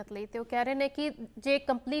 Definitely ਤੇ ਉਹ ਕਹਿ ਰਹੇ ਨੇ ਕਿ ਜੇ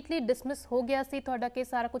completely dismiss ਹੋ ਗਿਆ ਸੀ ਤੁਹਾਡਾ ਕੇਸ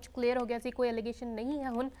ਸਾਰਾ ਕੁਝ ਕਲੀਅਰ ਹੋ ਗਿਆ ਸੀ ਕੋਈ ਐਲੀਗੇਸ਼ਨ ਨਹੀਂ ਹੈ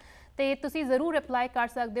ਹੁਣ ਤੇ ਤੁਸੀਂ ਜ਼ਰੂਰ ਅਪਲਾਈ ਕਰ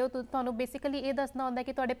ਸਕਦੇ ਹੋ ਤੁਹਾਨੂੰ ਬੇਸਿਕਲੀ ਇਹ ਦੱਸਣਾ ਹੁੰਦਾ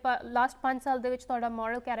ਕਿ ਤੁਹਾਡੇ ਲਾਸਟ 5 ਸਾਲ ਦੇ ਵਿੱਚ ਤੁਹਾਡਾ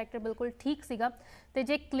ਮੋਰਲ ਕੈਰੈਕਟਰ ਬਿਲਕੁਲ ਠੀਕ ਸੀਗਾ ਤੇ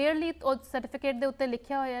ਜੇ ਕਲੀਅਰਲੀ ਉਹ ਸਰਟੀਫਿਕੇਟ ਦੇ ਉੱਤੇ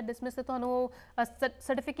ਲਿਖਿਆ ਹੋਇਆ ਡਿਸਮਿਸ ਤੇ ਤੁਹਾਨੂੰ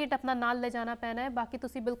ਸਰਟੀਫਿਕੇਟ ਆਪਣਾ ਨਾਲ ਲੈ ਜਾਣਾ ਪੈਣਾ ਹੈ ਬਾਕੀ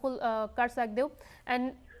ਤੁਸੀਂ ਬਿਲਕੁਲ ਕਰ ਸਕਦੇ ਹੋ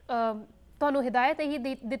ਐਂਡ ਤੁਹਾਨੂੰ ਹਿਦਾਇਤ ਇਹੀ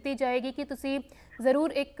ਦਿੱਤੀ ਜਾਏਗੀ ਕਿ ਤੁਸੀਂ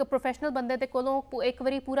ਜ਼ਰੂਰ ਇੱਕ ਪ੍ਰੋਫੈਸ਼ਨਲ ਬੰਦੇ ਦੇ ਕੋਲੋਂ ਇੱਕ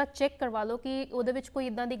ਵਾਰੀ ਪੂਰਾ ਚੈੱਕ ਕਰਵਾ ਲਓ ਕਿ ਉਹਦੇ ਵਿੱਚ ਕੋਈ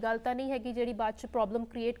ਇਦਾਂ ਦੀ ਗੱਲ ਤਾਂ ਨਹੀਂ ਹੈਗੀ ਜਿਹੜੀ ਬਾਅਦ 'ਚ ਪ੍ਰੋਬਲਮ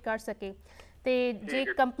ਕ੍ਰੀਏਟ ਕਰ ਸਕੇ ਤੇ ਜੇ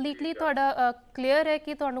ਕੰਪਲੀਟਲੀ ਤੁਹਾਡਾ ਕਲੀਅਰ ਹੈ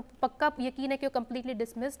ਕਿ ਤੁਹਾਨੂੰ ਪੱਕਾ ਯਕੀਨ ਹੈ ਕਿ ਉਹ ਕੰਪਲੀਟਲੀ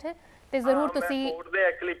ਡਿਸਮਿਸਡ ਹੈ ਤੇ ਜ਼ਰੂਰ ਤੁਸੀਂ ਕੋਰਟ ਦੇ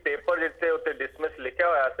ਐਕਚੁਅਲੀ ਪੇਪਰ ਜਿੱਤੇ ਉੱਤੇ ਡਿਸਮਿਸ ਲਿਖਿਆ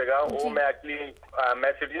ਹੋਇਆ ਸੀਗਾ ਉਹ ਮੈਂ ਐਕਚੁਅਲੀ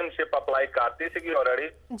ਮੈਂ ਸਿਟੀਜ਼ਨਸ਼ਿਪ ਅਪਲਾਈ ਕਰਤੀ ਸੀਗੀ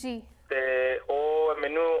ਆਲਰੇਡੀ ਜੀ ਤੇ ਉਹ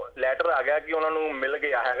ਮੈਨੂੰ ਲੈਟਰ ਆ ਗਿਆ ਕਿ ਉਹਨਾਂ ਨੂੰ ਮਿਲ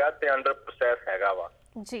ਗਿਆ ਹੈਗਾ ਤੇ ਅੰਡਰ ਪ੍ਰੋਸੈਸ ਹੈਗਾ ਵਾ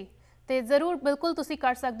ਜੀ ਤੇ ਜ਼ਰੂਰ ਬਿਲਕੁਲ ਤੁਸੀਂ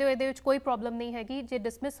ਕਰ ਸਕਦੇ ਹੋ ਇਹਦੇ ਵਿੱਚ ਕੋਈ ਪ੍ਰੋਬਲਮ ਨਹੀਂ ਹੈਗੀ ਜੇ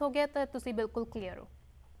ਡਿਸਮਿਸ ਹੋ ਗਿਆ ਤਾਂ ਤੁਸੀਂ ਬਿਲਕੁਲ ਕਲੀਅਰ ਹੋ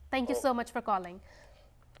thank you so much for calling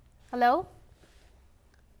hello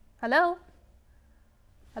hello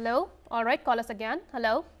hello all right call us again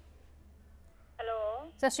hello hello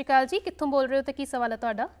ਸਤਿ ਸ਼੍ਰੀ ਅਕਾਲ ਜੀ ਕਿੱਥੋਂ ਬੋਲ ਰਹੇ ਹੋ ਤੇ ਕੀ ਸਵਾਲ ਹੈ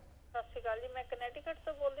ਤੁਹਾਡਾ ਸਤਿ ਸ਼੍ਰੀ ਅਕਾਲ ਜੀ ਮੈਂ ਕਨੈਟੀਕਟ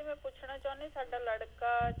ਤੋਂ ਬੋਲਦੀ ਮੈਂ ਪੁੱਛਣਾ ਚਾਹੁੰਦੀ ਸਾਡਾ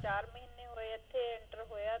ਲੜਕਾ 4 ਮਹੀਨੇ ਹੋਏ ਇੱਥੇ ਐਂਟਰ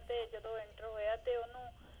ਹੋਇਆ ਤੇ ਜਦੋਂ ਐਂਟਰ ਹੋਇਆ ਤੇ ਉਹਨੂੰ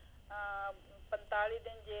 45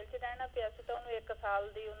 ਦਿਨ ਜੇਲ੍ਹ 'ਚ ਰਹਿਣਾ ਪਿਆ ਸੀ ਤਾਂ ਉਹਨੂੰ 1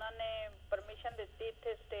 ਸਾਲ ਦੀ ਉਹਨਾਂ ਨੇ ਪਰਮਿਸ਼ਨ ਦਿੱਤੀ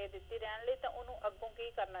ਇੱਥੇ ਸਟੇ ਦਿੱਤੀ ਰਹਿਣ ਲਈ ਤਾਂ ਉਹਨੂੰ ਅੱਗੋਂ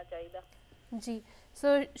ਕੀ ਕਰਨਾ ਚਾਹੀਦਾ ਜੀ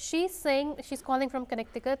so she's calling from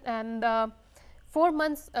Connecticut and 4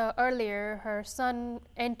 months earlier her son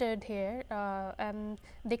entered here and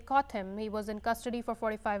they caught him he was in custody for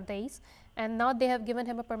 45 days and now they have given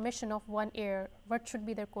him a permission of 1 year what should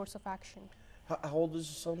be their course of action How old is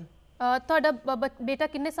the son ਤੁਹਾਡਾ ਬੇਟਾ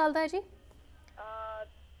ਕਿੰਨੇ ਸਾਲ ਦਾ ਹੈ ਜੀ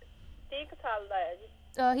 30 ਸਾਲ ਦਾ ਹੈ ਜੀ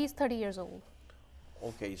He's 30 years old.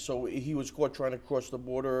 Okay, so he was caught trying to cross the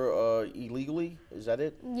border illegally. Is that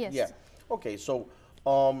it? Yes. Yeah. Okay, so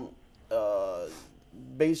um, uh,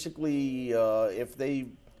 basically, if they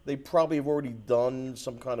probably have already done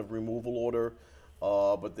some kind of removal order,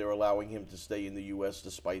 but they're allowing him to stay in the U.S.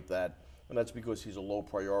 despite that, and that's because he's a low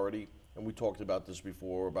priority. And we talked about this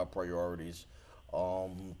before about priorities.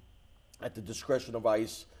 Um, at the discretion of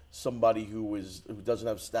ICE, somebody who doesn't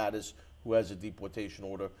have status, who has a deportation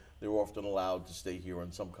order, they're often allowed to stay here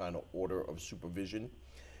on some kind of order of supervision.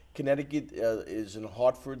 Connecticut is in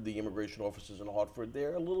Hartford. The immigration officers in Hartford,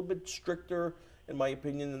 they're a little bit stricter, in my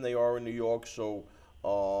opinion, than they are in New York. So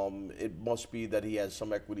it must be that he has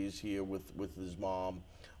some equities here with his mom,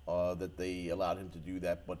 that they allowed him to do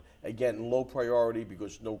that. But again, low priority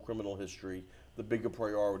because no criminal history. The bigger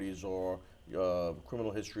priorities are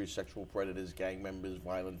criminal history, sexual predators, gang members,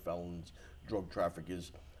 violent felons, drug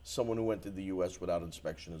traffickers. Someone who entered the U.S. without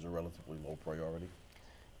inspection is a relatively low priority.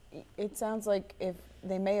 It sounds like if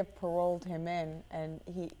they may have paroled him in, and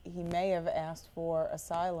he may have asked for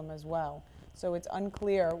asylum as well. So it's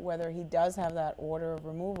unclear whether he does have that order of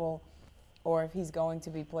removal or if he's going to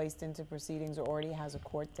be placed into proceedings or already has a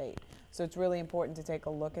court date. So it's really important to take a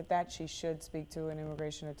look at that. She should speak to an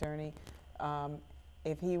immigration attorney.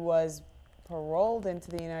 If he was paroled into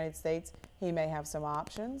the United States, he may have some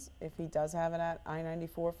options. If he does have an I-94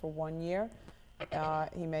 for 1 year,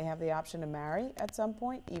 he may have the option to marry at some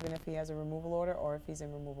point, even if he has a removal order or if he's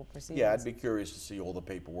in removal proceedings. Yeah, I'd be curious to see all the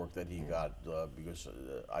paperwork that he got because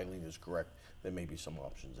Eileen is correct. There may be some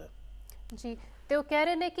options there. ਜੀ ਤੇ ਉਹ ਕਹਿ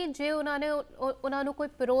ਰਹੇ ਨੇ ਕਿ ਜੇ ਉਹਨਾਂ ਨੂੰ ਕੋਈ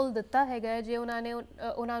ਪੈਰੋਲ ਦਿੱਤਾ ਹੈਗਾ ਜੇ ਉਹਨਾਂ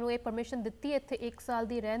ਨੂੰ ਇਹ ਪਰਮਿਸ਼ਨ ਦਿੱਤੀ ਇੱਥੇ 1 ਸਾਲ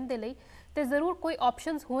ਦੀ ਰਹਿਣ ਦੇ ਲਈ ਤੇ ਜ਼ਰੂਰ ਕੋਈ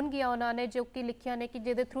ਆਪਸ਼ਨਸ ਹੋਣਗੀਆਂ ਉਹਨਾਂ ਨੇ ਜੋ ਕਿ ਲਿਖਿਆ ਨੇ ਕਿ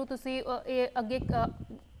ਜਿਹਦੇ ਥਰੂ ਤੁਸੀਂ ਇਹ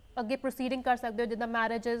ਅੱਗੇ ਪ੍ਰੋਸੀਡਿੰਗ ਕਰ ਸਕਦੇ ਹੋ ਜਿੱਦਾਂ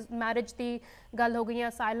ਮੈਰਿਜ ਦੀ ਗੱਲ ਹੋ ਗਈ ਜਾਂ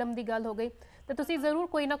ਅਸਾਈਲਮ ਦੀ ਗੱਲ ਹੋ ਗਈ ਤੇ ਤੁਸੀਂ ਜ਼ਰੂਰ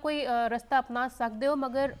ਕੋਈ ਨਾ ਕੋਈ ਰਸਤਾ ਅਪਣਾ ਸਕਦੇ ਹੋ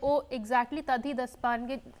ਮਗਰ ਉਹ ਐਗਜ਼ੈਕਟਲੀ ਤਦ ਹੀ ਦੱਸ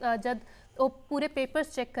ਪਾਣਗੇ ਜਦ ਉਹ ਪੂਰੇ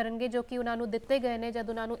ਪੇਪਰਸ ਚੈੱਕ ਕਰਨਗੇ ਜੋ ਕਿ ਉਹਨਾਂ ਨੂੰ ਦਿੱਤੇ ਗਏ ਨੇ ਜਦ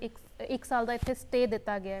ਉਹਨਾਂ ਨੂੰ 1 ਸਾਲ ਦਾ ਇੱਥੇ ਸਟੇ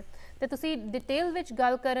ਦਿੱਤਾ ਗਿਆ ਹੈ ਤੇ ਤੁਸੀਂ ਡਿਟੇਲ ਵਿੱਚ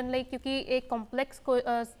ਗੱਲ ਕਰਨ ਲਈ ਕਿਉਂਕਿ ਇਹ ਕੰਪਲੈਕਸ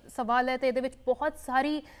ਸਵਾਲ ਹੈ ਤੇ ਇਹਦੇ ਵਿੱਚ ਬਹੁਤ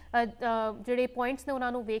ਸਾਰੀ ਜਿਹੜੇ ਪੁਆਇੰਟਸ ਨੇ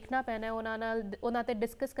ਉਹਨਾਂ ਨੂੰ ਵੇਖਣਾ ਪੈਣਾ ਉਹਨਾਂ ਤੇ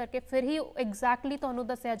ਡਿਸਕਸ ਕਰਕੇ ਫਿਰ ਹੀ ਐਗਜ਼ੈਕਟਲੀ ਤੁਹਾਨੂੰ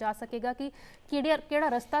ਦੱਸਿਆ ਜਾ ਸਕੇਗਾ ਕਿ ਕਿਹੜਾ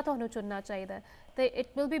ਰਸਤਾ ਤੁਹਾਨੂੰ ਚੁਣਨਾ ਚਾਹੀਦਾ ਹੈ ਤੇ ਇਟ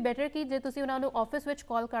ਵਿਲ ਬੀ ਬੈਟਰ ਕਿ ਜੇ ਤੁਸੀਂ ਉਹਨਾਂ ਨੂੰ ਆਫਿਸ ਵਿੱਚ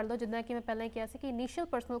ਕਾਲ ਕਰ ਲਓ ਜਿੱਦਾਂ ਕਿ ਮੈਂ ਪਹਿਲਾਂ ਹੀ ਕਿਹਾ ਸੀ ਕਿ ਇਨੀਸ਼ੀਅਲ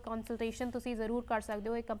ਪਰਸਨਲ ਕੰਸਲਟੇਸ਼ਨ ਤੁਸੀਂ ਜ਼ਰੂਰ ਕਰ ਸਕਦੇ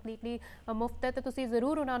ਹੋ ਇਹ ਕੰਪਲੀਟਲੀ ਮੁਫਤ ਹੈ ਤੇ ਤੁਸੀਂ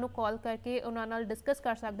ਜ਼ਰੂਰ ਉਹਨਾਂ ਨੂੰ ਕਾਲ ਕਰਕੇ ਉਹਨਾਂ ਨਾਲ ਡਿਸਕਸ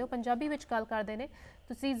ਕਰ ਸਕਦੇ ਹੋ ਪੰਜਾਬੀ ਵਿੱਚ ਗੱਲ ਕਰਦੇ ਨੇ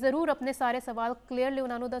ਤੁਸੀਂ ਜ਼ਰੂਰ ਆਪਣੇ ਸਾਰੇ ਸਵਾਲ ਕਲੀਅਰਲੀ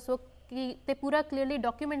ਉਹਨਾਂ ਨੂੰ ਦੱਸੋ ਕਿ ਤੇ ਪੂਰਾ ਕਲੀਅਰਲੀ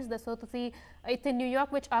ਡਾਕੂਮੈਂਟਸ ਦੱਸੋ ਤੁਸੀਂ ਇੱਥੇ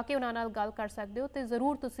ਨਿਊਯਾਰਕ ਵਿੱਚ ਆ ਕੇ ਉਹਨਾਂ ਨਾਲ ਗੱਲ ਕਰ ਸਕਦੇ ਹੋ ਤੇ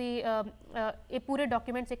ਜ਼ਰੂਰ ਤੁਸੀਂ ਇਹ ਪੂਰੇ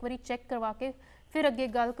ਡਾਕੂਮੈਂਟਸ ਇੱਕ ਵਾਰੀ ਚੈੱਕ ਕਰਵਾ ਕੇ ਫਿਰ ਅੱਗੇ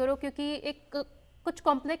ਗੱਲ ਕਰੋ ਕਿਉਂਕਿ ਇੱਕ ਕੁਝ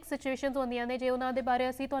ਕੰਪਲੈਕਸ ਸਿਚੁਏਸ਼ਨਸ ਹੁੰਦੀਆਂ ਨੇ ਜੇ ਉਹਨਾਂ ਦੇ ਬਾਰੇ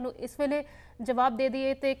ਅਸੀਂ ਤੁਹਾਨੂੰ ਇਸ ਵੇਲੇ ਜਵਾਬ ਦੇ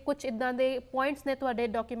ਦਈਏ ਤੇ ਕੁਝ ਇਦਾਂ ਦੇ ਪੁਆਇੰਟਸ ਨੇ ਤੁਹਾਡੇ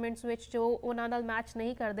ਡਾਕੂਮੈਂਟਸ ਵਿੱਚ ਜੋ ਉਹਨਾਂ ਨਾਲ ਮੈਚ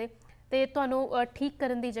ਨਹੀਂ ਕਰਦੇ ਤੇ ਤੁਹਾਨੂੰ ਠੀਕ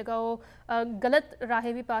ਕਰਨ ਦੀ ਜਗ੍ਹਾ ਉਹ ਗਲਤ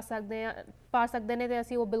ਰਾਹੇ ਵੀ ਪਾ ਸਕਦੇ ਨੇ ਤੇ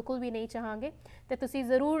ਅਸੀਂ ਉਹ ਬਿਲਕੁਲ ਵੀ ਨਹੀਂ ਚਾਹਾਂਗੇ ਤੇ ਤੁਸੀਂ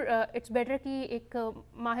ਜ਼ਰੂਰ ਇਟਸ ਬੈਟਰ ਕਿ ਇੱਕ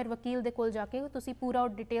ਮਾਹਿਰ ਵਕੀਲ ਦੇ ਕੋਲ ਜਾ ਕੇ ਤੁਸੀਂ ਪੂਰਾ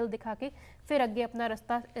ਡਿਟੇਲ ਦਿਖਾ ਕੇ ਫਿਰ ਅੱਗੇ ਆਪਣਾ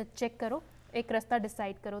ਰਸਤਾ ਚੈੱਕ ਕਰੋ ਇੱਕ ਰਸਤਾ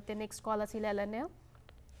ਡਿਸਾਈਡ ਕਰੋ ਤੇ ਨੈਕਸਟ ਕਾਲ ਅਸੀਂ ਲੈ ਲੈਂਦੇ ਹਾਂ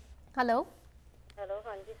ਹੈਲੋ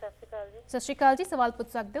ਹਾਂਜੀ ਸਤਿ ਸ਼੍ਰੀ ਅਕਾਲ ਜੀ ਸਤਿ ਸ਼੍ਰੀ ਅਕਾਲ ਜੀ ਸਵਾਲ ਪੁੱਛ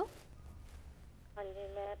ਸਕਦੇ ਹੋ ਹਾਂਜੀ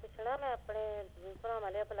ਮੈਂ ਪੁੱਛਣਾ ਮੈਂ ਆਪਣੇ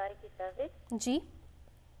ਭਰਾਵਾਂ ਲਈ ਅਪਲਾਈ ਕੀਤਾ ਸੀ ਜੀ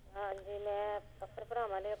ਹਾਂਜੀ ਮੈਂ ਆਪਣੇ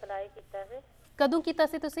ਭਰਾਵਾਂ ਲਈ ਅਪਲਾਈ ਕੀਤਾ ਸੀ ਕਦੋਂ ਕੀਤਾ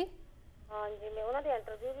ਸੀ ਤੁਸੀਂ ਹਾਂਜੀ ਮੈਂ ਉਹਨਾਂ ਦੇ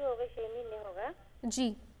ਇੰਟਰਵਿਊ ਵੀ ਹੋ ਗਏ 6 ਮਹੀਨੇ ਹੋ ਗਏ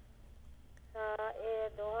ਜੀ ਤਾਂ ਇਹ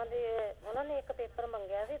ਦੋਹਾਂ ਦੇ ਉਹਨਾਂ ਨੇ ਇੱਕ ਪੇਪਰ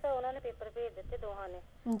ਮੰਗਿਆ ਸੀ ਤਾਂ ਉਹਨਾਂ ਨੇ ਪੇਪਰ ਭੇਜ ਦਿੱਤੇ ਦੋਹਾਂ ਨੇ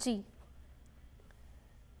ਜੀ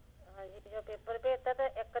ਹਾਂਜੀ ਜੋ ਪੇਪਰ ਭੇਜਤਾ ਤਾਂ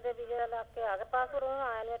ਇੱਕ ਦੇ ਵੀਜ਼ਾ ਲੱਗ ਕੇ ਆ ਗਿਆ ਪਾਸਪੋਰਟ ਉਹਨੂੰ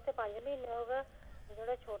ਆਇਆ ਨੂੰ ਇੱਥੇ 5 ਮਹੀਨੇ ਹੋ ਗਏ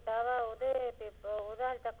ਜਿਹੜਾ ਛੋਟਾ ਵਾ ਉਹਦੇ ਪੇਪਰ ਉਹਦਾ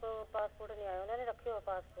ਹਾਲੇ ਤੱਕ ਪਾਸਪੋਰਟ ਨਹੀਂ ਆਇਆ ਉਹਨਾਂ ਨੇ ਰੱਖਿਆ ਹੋਇਆ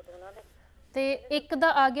ਪਾਸਪੋਰਟ ਉਹਨਾਂ ਨੇ ਤੇ ਇੱਕ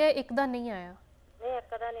ਦਾ ਆ ਗਿਆ ਇੱਕ ਦਾ ਨਹੀਂ ਆਇਆ ਨਹੀਂ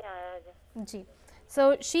ਇੱਕ ਦਾ ਨਹੀਂ ਆਇਆ ਅਜੇ ਜੀ so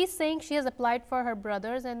she's saying she has applied for her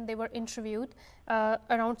brothers and they were interviewed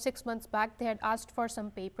around 6 months back they had asked for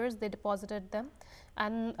some papers they deposited them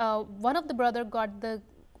and one of the brother got the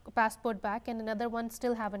passport back and another one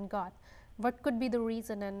still haven't got what could be the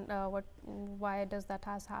reason and why does that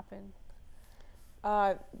has happened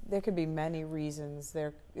there could be many reasons.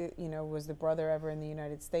 Was the brother ever in the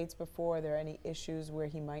United States before? Are there any issues where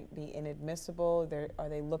he might be inadmissible? Are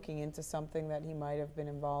they looking into something that he might have been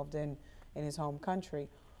involved in his home country?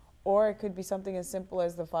 Or it could be something as simple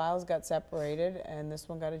as the files got separated and this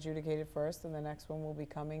one got adjudicated first and the next one will be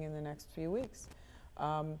coming in the next few weeks.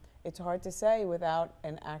 It's hard to say without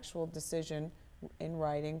an actual decision in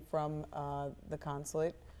writing from the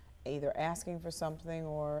consulate, either asking for something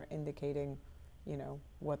or indicating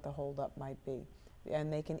what the holdup might be.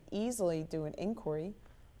 And they can easily do an inquiry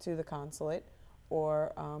to the consulate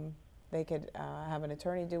or they could have an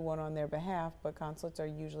attorney do one on their behalf, but consulates are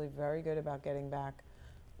usually very good about getting back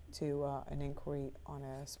to an inquiry on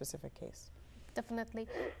a specific case. Definitely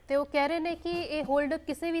ਤੇ ਉਹ ਕਹਿ ਰਹੇ ਨੇ ਕਿ ਇਹ hold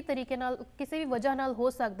ਕਿਸੇ ਵੀ ਤਰੀਕੇ ਨਾਲ ਕਿਸੇ ਵੀ ਵਜ੍ਹਾ ਨਾਲ ਹੋ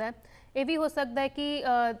ਸਕਦਾ ਹੈ। ਇਹ ਵੀ ਹੋ ਸਕਦਾ ਹੈ ਕਿ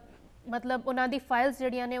ਮਤਲਬ ਉਹਨਾਂ ਦੀ ਫਾਈਲਸ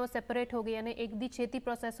ਜਿਹੜੀਆਂ ਨੇ ਉਹ ਸੈਪਰੇਟ ਹੋ ਗਈਆਂ ਨੇ, ਇੱਕ ਦੀ ਛੇਤੀ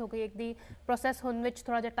ਪ੍ਰੋਸੈਸ ਹੋ ਗਈ, ਇੱਕ ਦੀ ਪ੍ਰੋਸੈਸ ਹੋਣ ਵਿੱਚ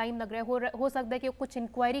ਥੋੜ੍ਹਾ ਜਿਹਾ ਟਾਈਮ ਲੱਗ ਰਿਹਾ। ਹੋ ਸਕਦਾ ਹੈ ਕਿ ਉਹ ਕੁਝ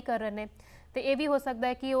ਇਨਕੁਆਇਰੀ ਕਰ ਰਹੇ ਨੇ ਤੇ ਇਹ ਵੀ ਹੋ ਸਕਦਾ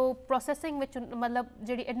ਹੈ ਕਿ ਉਹ ਪ੍ਰੋਸੈਸਿੰਗ ਵਿੱਚ ਮਤਲਬ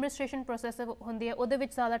ਜਿਹੜੀ ਐਡਮਿਨਿਸਟ੍ਰੇਸ਼ਨ ਪ੍ਰੋਸੈਸ ਹੁੰਦੀ ਹੈ ਉਹਦੇ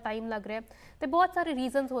ਵਿੱਚ ਜ਼ਿਆਦਾ ਟਾਈਮ ਲੱਗ ਰਿਹਾ ਤੇ ਬਹੁਤ ਸਾਰੇ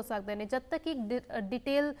ਰੀਜ਼ਨਸ ਹੋ ਸਕਦੇ ਨੇ। ਜਦ ਤੱਕ ਇੱਕ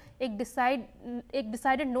ਡਿਟੇਲ ਇੱਕ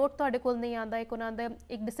ਡਿਸਾਈਡਡ ਨੋਟ ਤੁਹਾਡੇ ਕੋਲ ਨਹੀਂ ਆਉਂਦਾ, ਇੱਕ ਉਹਨਾਂ ਦਾ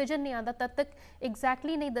ਇੱਕ ਡਿਸੀਜਨ ਨਹੀਂ ਆਉਂਦਾ, ਤਦ ਤੱਕ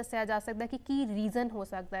ਐਗਜ਼ੈਕਟਲੀ ਨਹੀਂ ਦੱਸਿਆ ਜਾ ਸਕਦਾ ਕਿ ਕੀ ਰੀਜ਼ਨ ਹੋ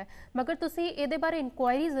ਸਕਦਾ ਹੈ। ਮਗਰ ਤੁਸੀਂ ਇਹਦੇ ਬਾਰੇ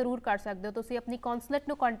ਇਨਕੁਆਇਰੀ ਜ਼ਰੂਰ ਕਰ ਸਕਦੇ ਹੋ। ਤੁਸੀਂ ਆਪਣੀ ਕੌਂਸਲੇਟ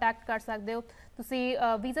ਨੂੰ ਕੰਟੈਕਟ ਕਰ ਸਕਦੇ ਹੋ, ਤੁਸੀਂ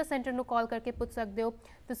ਵੀਜ਼ਾ ਸੈਂਟਰ ਨੂੰ ਕਾਲ ਕਰਕੇ ਪੁੱਛ ਸਕਦੇ ਹੋ,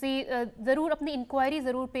 ਤੁਸੀਂ ਜ਼ਰੂਰ ਆਪਣੀ ਇਨਕੁਆਇਰੀ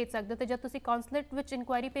ਜ਼ਰੂਰ ਭੇਜ ਸਕਦੇ ਹੋ। ਤੇ ਜਦ ਤੁਸੀਂ ਕੌਂਸਲੇਟ ਵਿੱਚ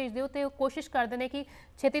ਇਨਕੁਆਇਰੀ ਭੇਜਦੇ ਹੋ ਤੇ ਉਹ ਕੋਸ਼ਿਸ਼ ਕਰਦੇ ਨੇ ਕਿ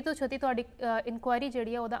ਛੇਤੀ ਤੋਂ ਛੇਤੀ ਤੁਹਾਡੀ ਇਨਕੁਆਇਰੀ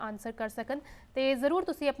ਜਿਹੜੀ ਹੈ ਉਹਦਾ ਆਨਸਰ ਕਰ ਸਕਣ ਤੇ ਜ਼ਰੂਰ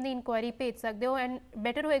ਤੁਸੀਂ ਆਪਣੀ ਇਨਕੁਆਇਰੀ ਭੇਜ ਸਕਦੇ ਹੋ। ਐਂਡ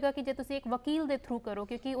ਬੈਟਰ ਹੋਏਗਾ ਕਿ ਜੇ ਤੁਸੀਂ ਇੱਕ ਵਕੀਲ ਦੇ ਥਰੂ ਕਰੋ,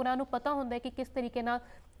 ਕਿਉਂਕਿ ਉਹਨਾਂ ਨੂੰ ਪਤਾ ਹੁੰਦਾ ਹੈ ਕਿ ਕਿਸ ਤਰੀਕੇ ਨਾਲ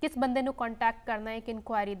ਕਿਸ ਬੰਦੇ ਨੂੰ ਕੰਟੈਕਟ ਕਰਨਾ ਹੈ ਇੱਕ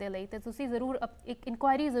ਇਨਕੁਆਇਰੀ ਦੇ ਲਈ, ਤੇ ਤੁਸੀਂ ਜ਼ਰੂਰ ਇੱਕ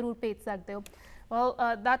ਇਨਕੁਆਇਰੀ ਜ਼ਰੂਰ ਭੇਜ ਸਕਦੇ ਹੋ।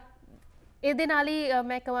 ਵੈਲ ਇਹਦੇ ਨਾਲ ਹੀ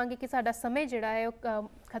ਮੈਂ ਕਹਾਂਗੀ ਕਿ ਸਾਡਾ ਸਮੇਂ ਜਿਹੜਾ ਹੈ ਉਹ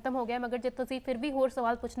ਖਤਮ ਹੋ ਗਿਆ। ਮਗਰ ਜੇ ਤੁਸੀਂ ਫਿਰ ਵੀ ਹੋਰ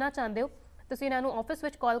ਸਵਾਲ ਪੁੱਛਣਾ ਚਾਹੁੰਦੇ ਹੋ ਤੁਸੀਂ ਇਹਨਾਂ ਨੂੰ ਆਫਿਸ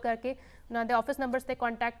ਵਿੱਚ ਕਾਲ ਕਰਕੇ ਉਹਨਾਂ ਦੇ ਆਫਿਸ ਨੰਬਰਸ 'ਤੇ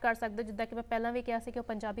ਕੰਟੈਕਟ ਕਰ ਸਕਦੇ ਹੋ। ਜਿੱਦਾਂ ਕਿ ਮੈਂ ਪਹਿਲਾਂ ਵੀ ਕਿਹਾ ਸੀ ਕਿ ਉਹ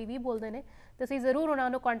ਪੰਜਾਬੀ ਵੀ ਬੋਲਦੇ ਨੇ, ਤੁਸੀਂ ਜ਼ਰੂਰ ਉਹਨਾਂ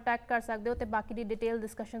ਨੂੰ ਕੰਟੈਕਟ ਕਰ ਸਕਦੇ ਹੋ ਤੇ ਬਾਕੀ ਦੀ ਡਿਟੇਲ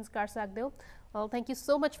ਡਿਸਕਸ਼ਨਸ ਕਰ ਸਕਦੇ ਹੋ। Well thank you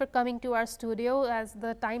so much for coming to R studio as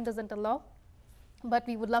the time doesn't allow, but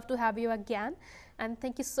we would love to have you again, and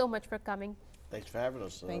thank you so much for coming. Thanks for having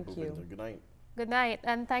us. Thank you. Good night. Good night,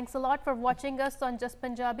 and thanks a lot for watching us on Just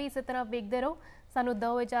Punjabi. ਇਸੇ ਤਰ੍ਹਾਂ ਵੇਖਦੇ ਰਹੋ, ਸਾਨੂੰ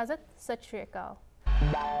ਦਿਓ ਇਜਾਜ਼ਤ। ਸਤਿ ਸ਼੍ਰੀ ਅਕਾਲ।